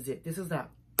 This is it. This is that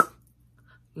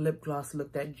lip gloss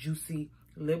look, that juicy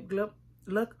lip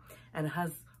look, and it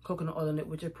has coconut oil in it,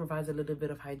 which it provides a little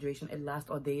bit of hydration. It lasts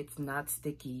all day. It's not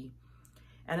sticky.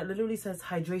 And it literally says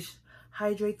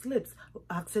hydrates lips,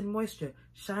 accent moisture,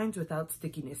 shines without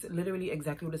stickiness. Literally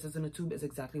exactly what it says in the tube is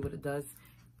exactly what it does.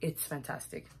 It's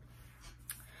fantastic.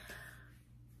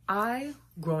 I,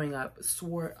 growing up,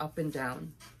 swore up and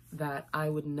down that I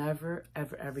would never,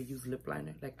 ever use lip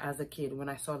liner. Like, as a kid, when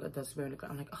I saw that that's wearing lip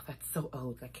liner, I'm like, oh, that's so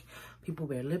old. Like, people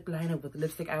wear lip liner with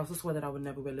lipstick. I also swore that I would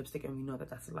never wear lipstick, and we know that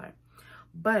that's a lie.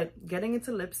 But getting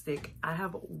into lipstick, I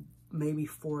have maybe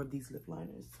 4 of these lip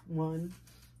liners. 1,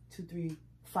 2, 3,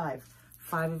 5.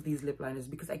 5 of these lip liners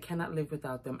because I cannot live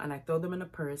without them. And I throw them in a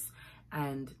purse,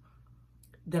 and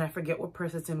then I forget what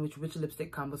purse it's in, which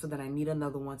lipstick combo, so then I need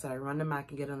another one, so I run to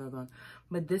MAC and get another one.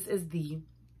 But this is the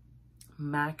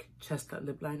MAC Chestnut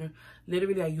lip liner.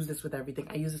 Literally, I use this with everything.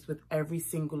 I use this with every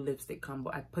single lipstick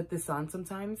combo. I put this on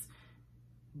sometimes,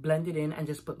 blend it in, and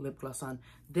just put lip gloss on.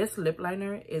 This lip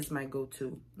liner is my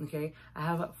go-to, okay? I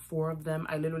have 4 of them.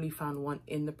 I literally found one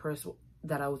in the purse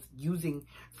that I was using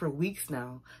for weeks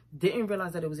now. Didn't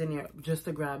realize that it was in here just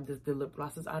to grab the lip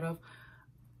glosses out of.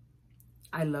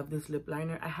 I love this lip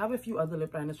liner. I have a few other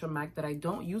lip liners from MAC that I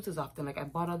don't use as often. Like, I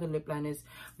bought other lip liners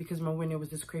because remember when there was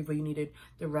this crave where you needed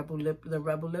the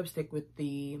Rebel lipstick with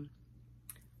the,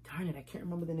 darn it, I can't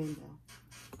remember the name now.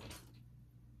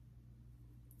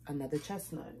 Another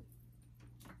chestnut.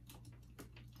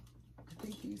 I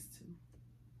think these 2.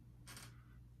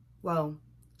 Well,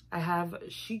 I have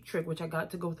Chic Trick, which I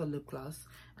got to go with a lip gloss.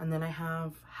 And then I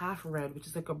have Half Red, which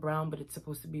is like a brown, but it's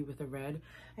supposed to be with a red.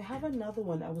 I have another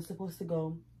one that was supposed to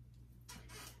go.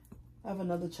 I have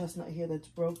another chestnut here that's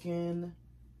broken.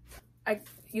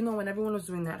 You know, when everyone was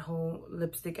doing that whole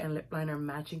lipstick and lip liner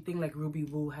matching thing, like Ruby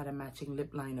Woo had a matching lip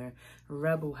liner,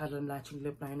 Rebel had a matching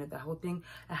lip liner, that whole thing.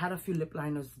 I had a few lip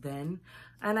liners then,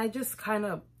 and I just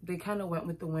they kind of went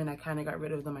with the wind. I kind of got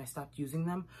rid of them. I stopped using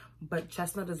them. But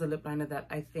Chestnut is a lip liner that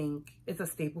I think it's a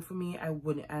staple for me. I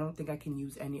don't think I can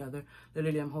use any other.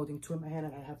 Literally, I'm holding 2 in my hand,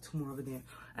 and I have 2 more over there.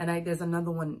 And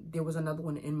there was another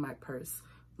one in my purse.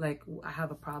 Like, I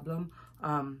have a problem.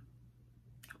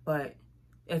 But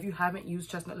if you haven't used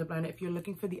Chestnut lip liner, if you're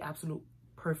looking for the absolute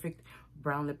perfect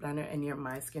brown lip liner and you're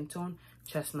my skin tone,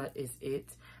 Chestnut is it.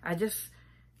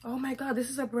 Oh my God, this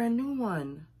is a brand new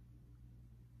one.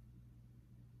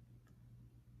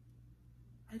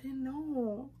 I didn't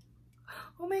know.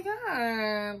 Oh my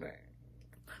God.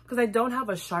 Because I don't have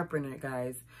a sharpener,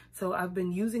 guys. So I've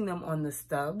been using them on the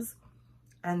stubs.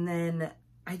 And then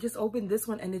I just opened this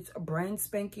one and it's a brand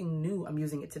spanking new. I'm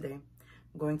using it today.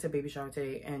 I'm going to a baby shower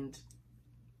today and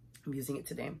I'm using it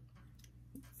today.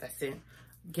 That's it.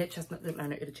 Get Chestnut lip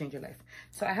liner. It'll change your life.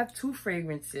 So I have 2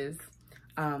 fragrances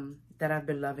that I've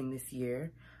been loving this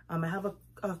year. I have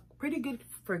a pretty good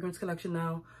fragrance collection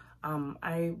now.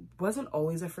 I wasn't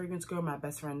always a fragrance girl. My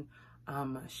best friend,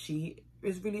 she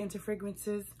is really into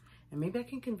fragrances. And maybe I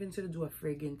can convince her to do a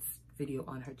fragrance video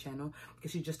on her channel,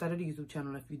 because she just started a YouTube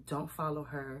channel. If you don't follow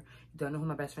her, you don't know who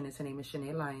my best friend is, her name is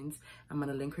Shanae Lyons. I'm going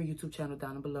to link her YouTube channel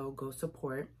down below. Go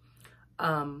support.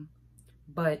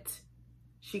 But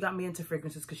she got me into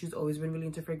fragrances because she's always been really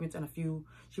into fragrance. And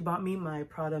she bought me my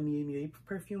Prada Miu Miu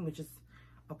perfume, which is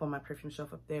up on my perfume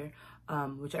shelf up there,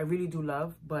 which I really do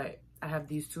love. But I have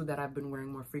these two that I've been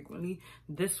wearing more frequently.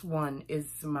 This one is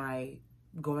my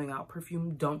going out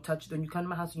perfume. Don't touch it. When you come to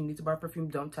my house and you need to buy perfume,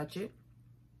 don't touch it.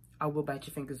 I will bite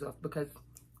your fingers off, because...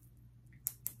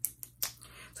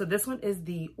 So this one is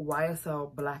the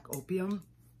YSL Black Opium.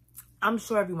 I'm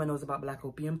sure everyone knows about Black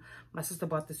Opium. My sister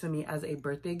bought this for me as a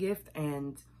birthday gift,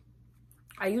 and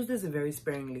I use this very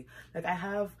sparingly. Like, I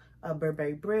have a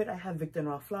Burberry Brit, I have Victor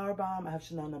Noir Flower Bomb, I have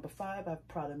Chanel No. 5, I have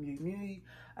Prada Miu Miu,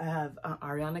 I have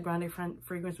Ariana Grande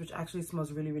fragrance, which actually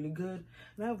smells really, really good.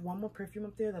 And I have one more perfume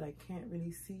up there that I can't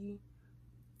really see,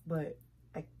 but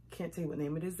I can't tell you what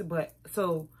name it is. But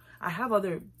so I have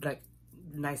other like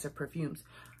nicer perfumes.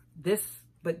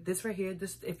 But this right here,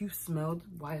 this, if you smelled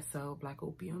YSL Black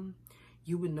Opium,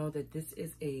 you would know that this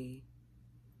is a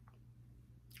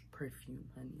perfume,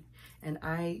 honey. And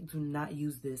I do not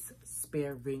use this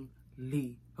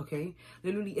sparingly, okay?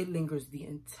 Literally, it lingers the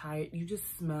entire... You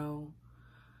just smell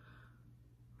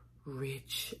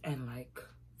rich and like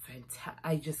fantastic.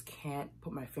 I just can't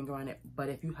put my finger on it. But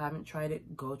if you haven't tried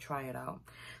it, go try it out.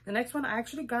 The next one, I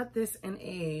actually got this in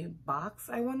a box,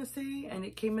 I want to say, and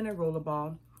it came in a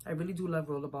rollerball. I really do love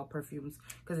rollerball perfumes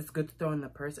because it's good to throw in the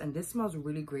purse, and this smells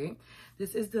really great.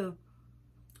 This is the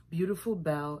Beautiful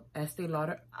Belle Estee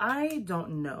Lauder. I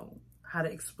don't know how to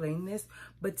explain this,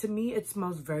 but to me it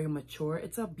smells very mature.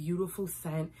 It's a beautiful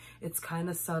scent. It's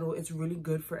kind of subtle. It's really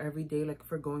good for every day, like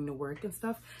for going to work and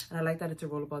stuff. And I like that it's a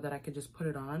rollerball that I could just put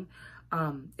it on.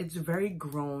 It's very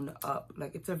grown up.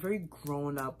 Like, it's a very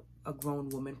grown up, a grown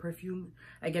woman perfume.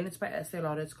 Again, it's by Estee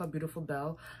Lauder. It's called Beautiful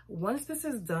Belle. Once this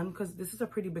is done, because this is a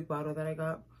pretty big bottle that I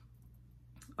got,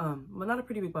 well, not a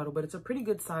pretty big bottle, but it's a pretty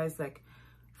good size, like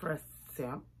for a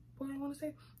sample, I want to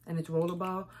say. And it's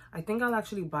rollerball. I think I'll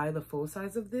actually buy the full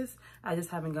size of this. I just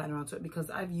haven't gotten around to it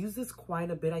because I've used this quite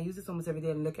a bit. I use this almost every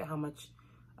day, and look at how much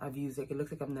I've used it. It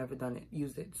looks like I've never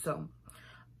used it. So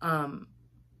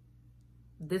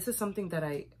this is something that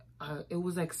it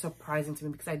was like surprising to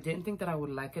me, because I didn't think that I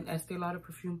would like an Estee Lauder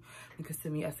perfume, because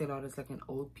to me Estee Lauder is like an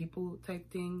old people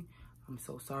type thing. I'm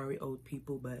so sorry, old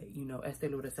people, but you know, Estee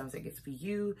Lauder sounds like it's for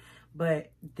you.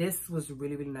 But this was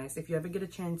really, really nice. If you ever get a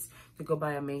chance to go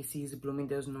by a Macy's,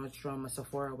 Bloomingdale's, Nordstrom, a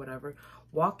Sephora, or whatever,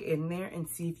 walk in there and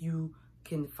see if you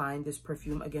can find this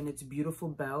perfume. Again, it's Beautiful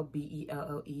Belle,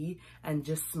 B-E-L-L-E, and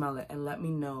just smell it and let me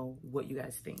know what you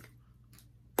guys think.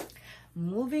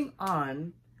 Moving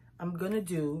on, I'm gonna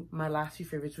do my last few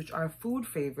favorites, which are food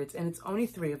favorites, and it's only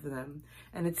 3 of them.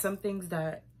 And it's some things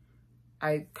that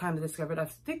I kind of discovered.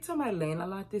 I've stick to my lane a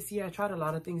lot this year. I tried a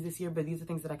lot of things this year, but these are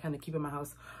things that I kind of keep in my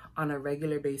house on a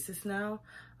regular basis now.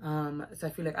 So I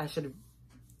feel like I should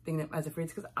think them as afraid,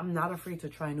 because I'm not afraid to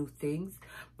try new things.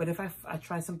 But if I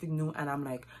try something new and I'm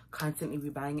like constantly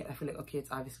rebuying it, I feel like, okay, it's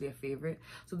obviously a favorite.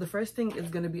 So the first thing is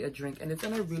gonna be a drink, and it's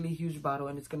in a really huge bottle,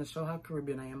 and it's gonna show how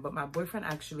Caribbean I am. But my boyfriend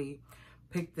actually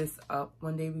picked this up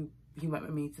one day. He went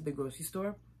with me to the grocery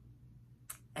store,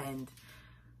 and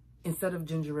instead of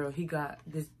ginger ale, he got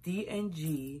this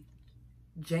D&G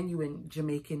genuine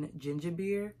Jamaican ginger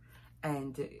beer.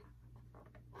 And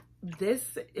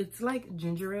this, it's like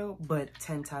ginger ale, but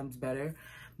 10 times better,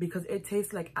 because it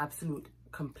tastes like absolute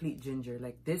complete ginger.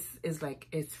 Like, this is like,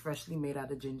 it's freshly made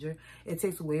out of ginger. It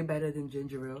tastes way better than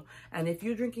ginger ale. And if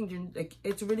you're drinking ginger, like,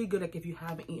 it's really good. Like, if you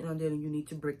haven't eaten on there and you need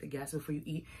to break the gas before you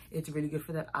eat, it's really good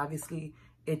for that. Obviously,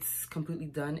 it's completely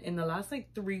done. In the last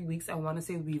like 3 weeks, I want to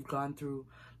say we've gone through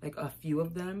like a few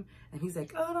of them, and he's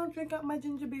like, oh, don't drink out my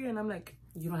ginger beer. And I'm like,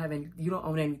 you don't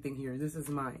own anything here. This is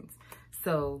mine.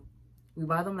 So we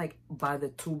buy them like by the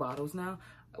 2 bottles now.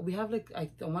 We have like, I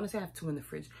want to say I have 2 in the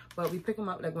fridge, but we pick them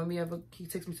up like when he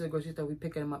takes me to the grocery store, we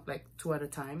pick them up like 2 at a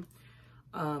time.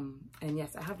 And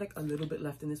yes, I have like a little bit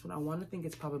left in this one. I want to think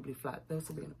it's probably flat though,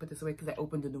 so we're gonna put this away because I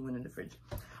opened the new one in the fridge.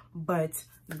 But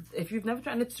if you've never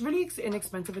tried, and it's really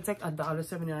inexpensive, it's like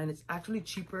 $1.79. It's actually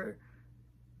cheaper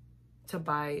to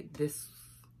buy this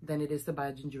than it is to buy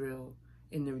ginger ale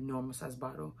in the normal size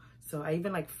bottle. So I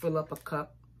even like fill up a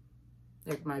cup,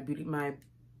 like my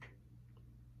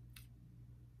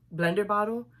blender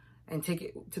bottle, and take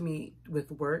it to me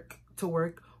to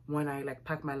work when I like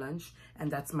pack my lunch, and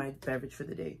that's my beverage for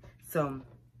the day. So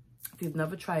if you've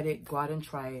never tried it, go out and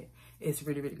try it. It's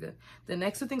really, really good. The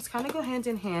next 2 things kind of go hand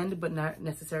in hand, but not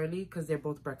necessarily, because they're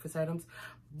both breakfast items.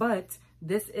 But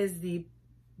this is the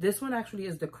This one actually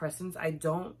is the crescents. I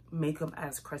don't make them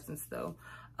as crescents though,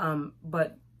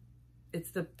 but it's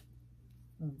the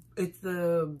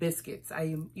biscuits.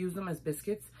 I use them as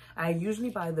biscuits. I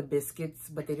usually buy the biscuits,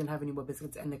 but they didn't have any more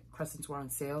biscuits, and the crescents were on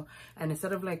sale. And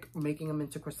instead of like making them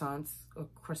into croissants,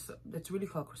 it's really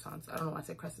called croissants. I don't know why I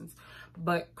said crescents,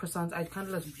 but croissants, I kind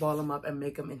of just ball them up and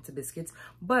make them into biscuits.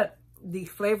 But the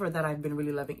flavor that I've been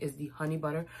really loving is the honey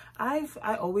butter. I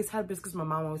always had biscuits. My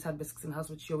mom always had biscuits in the house,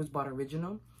 but she always bought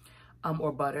original,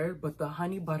 or butter. But the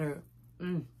honey butter,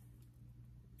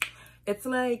 it's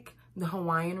like the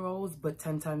Hawaiian rolls, but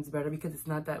 10 times better, because it's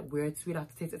not that weird sweet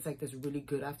aftertaste. It's like this really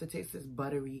good aftertaste, this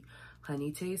buttery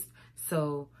honey taste.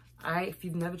 So if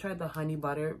you've never tried the honey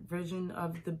butter version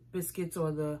of the biscuits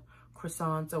or the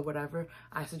croissants or whatever,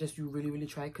 I suggest you really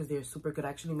try it, because they're super good. I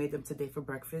actually made them today for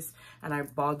breakfast, and I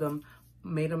balled them,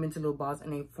 made them into little balls,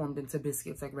 and they formed into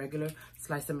biscuits like regular.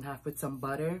 Slice them in half with some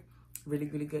butter. Really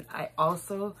good. I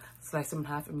also slice them in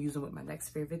half and use them with my next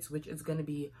favorites, which is going to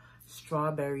be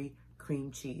strawberry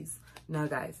cream cheese. Now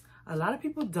guys, a lot of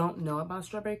people don't know about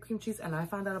strawberry cream cheese, and I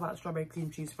found out about strawberry cream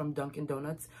cheese from Dunkin'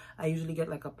 Donuts. I usually get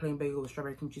like a plain bagel with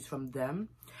strawberry cream cheese from them,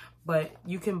 but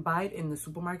you can buy it in the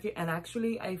supermarket. And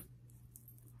actually,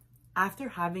 after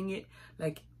having it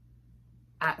like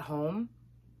at home,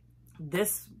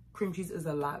 this cream cheese is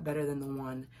a lot better than the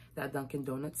one that Dunkin'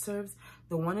 Donuts serves.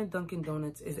 The one at Dunkin'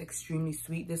 Donuts is extremely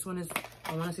sweet. This one is,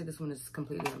 I want to say this one is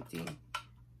completely empty.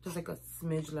 Just like a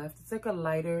smidge left. It's like a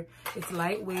lighter, it's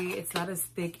lightweight, it's not as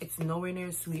thick, it's nowhere near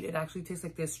as sweet. It actually tastes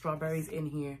like there's strawberries in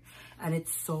here, and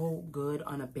it's so good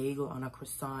on a bagel, on a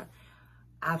croissant.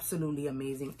 Absolutely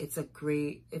amazing. It's a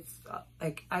great,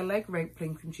 like, I like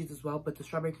plain cream cheese as well, but the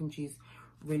strawberry cream cheese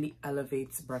really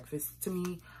elevates breakfast to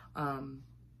me.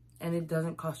 And it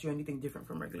doesn't cost you anything different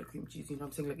from regular cream cheese. You know what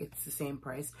I'm saying? Like, it's the same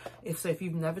price. If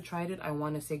you've never tried it, I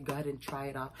want to say go ahead and try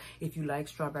it out. If you like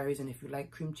strawberries and if you like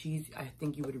cream cheese, I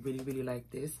think you would really like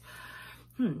this.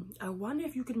 I wonder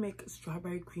if you could make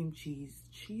strawberry cream cheese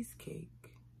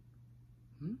cheesecake.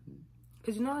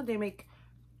 Because you know how they make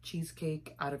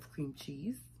cheesecake out of cream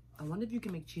cheese? I wonder if you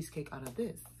can make cheesecake out of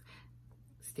this.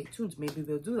 Stay tuned. Maybe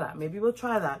we'll do that. Maybe we'll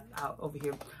try that out over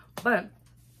here. But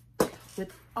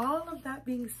with all of that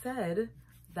being said,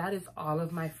 that is all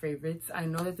of my favorites. I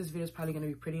know that this video is probably going to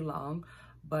be pretty long,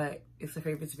 but it's a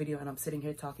favorites video and I'm sitting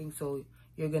here talking, so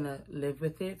you're going to live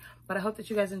with it. But I hope that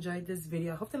you guys enjoyed this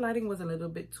video. I hope the lighting was a little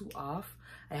bit too off.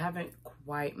 I haven't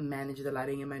quite managed the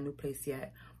lighting in my new place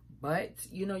yet, but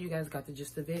you know, you guys got the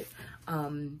gist of it.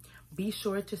 Be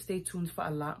sure to stay tuned for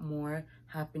a lot more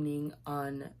happening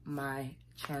on my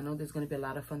channel. There's going to be a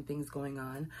lot of fun things going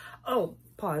on. Oh,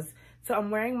 pause. So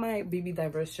I'm wearing my BB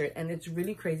Diverse shirt, and it's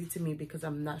really crazy to me because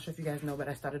I'm not sure if you guys know, but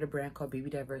I started a brand called BB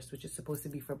Diverse, which is supposed to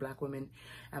be for Black women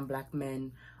and Black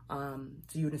men.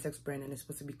 It's a unisex brand, and it's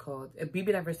supposed to be called,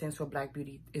 BB Diverse stands for Black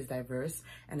Beauty is Diverse,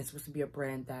 and it's supposed to be a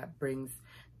brand that brings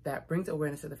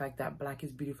awareness to the fact that Black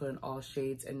is beautiful in all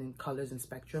shades and in colors and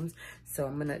spectrums. So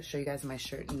I'm gonna show you guys my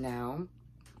shirt now.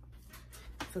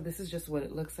 So this is just what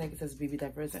it looks like. It says BB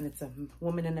Diverse, and it's a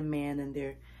woman and a man, and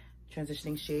they're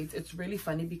transitioning shades. It's really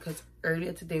funny because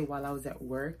earlier today while I was at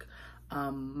work,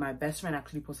 my best friend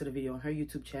actually posted a video on her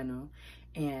YouTube channel,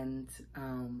 and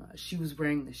she was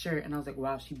wearing the shirt, and I was like,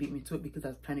 wow, she beat me to it, because I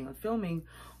was planning on filming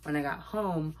when I got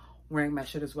home wearing my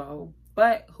shirt as well.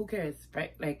 But who cares,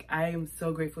 right? Like, I am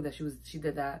so grateful that she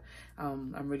did that.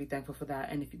 I'm really thankful for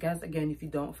that. And if you guys, again, if you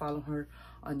don't follow her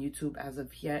on YouTube as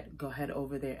of yet, go ahead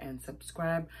over there and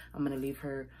subscribe. I'm gonna leave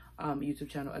her YouTube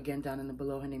channel again down in the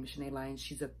below. Her name is Shanae Lyons.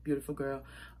 She's a beautiful girl.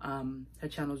 Her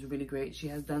channel is really great. She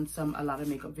has done a lot of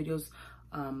makeup videos.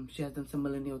 She has done some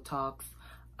millennial talks.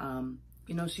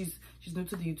 You know, she's new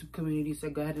to the YouTube community, so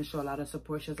go ahead and show a lot of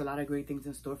support. She has a lot of great things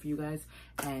in store for you guys,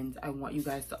 and I want you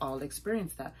guys to all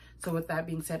experience that. So with that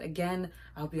being said, again,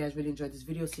 I hope you guys really enjoyed this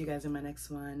video. See you guys in my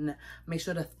next one. Make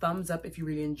sure to thumbs up if you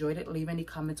really enjoyed it. Leave any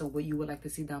comments on what you would like to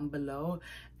see down below,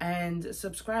 and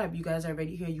subscribe. You guys are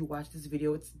already here. You watched this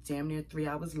video. It's damn near 3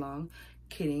 hours long.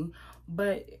 Kidding.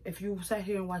 But if you sat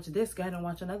here and watched this, go ahead and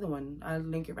watch another one. I'll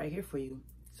link it right here for you.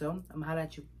 So I'm gonna holler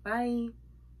at you. Bye.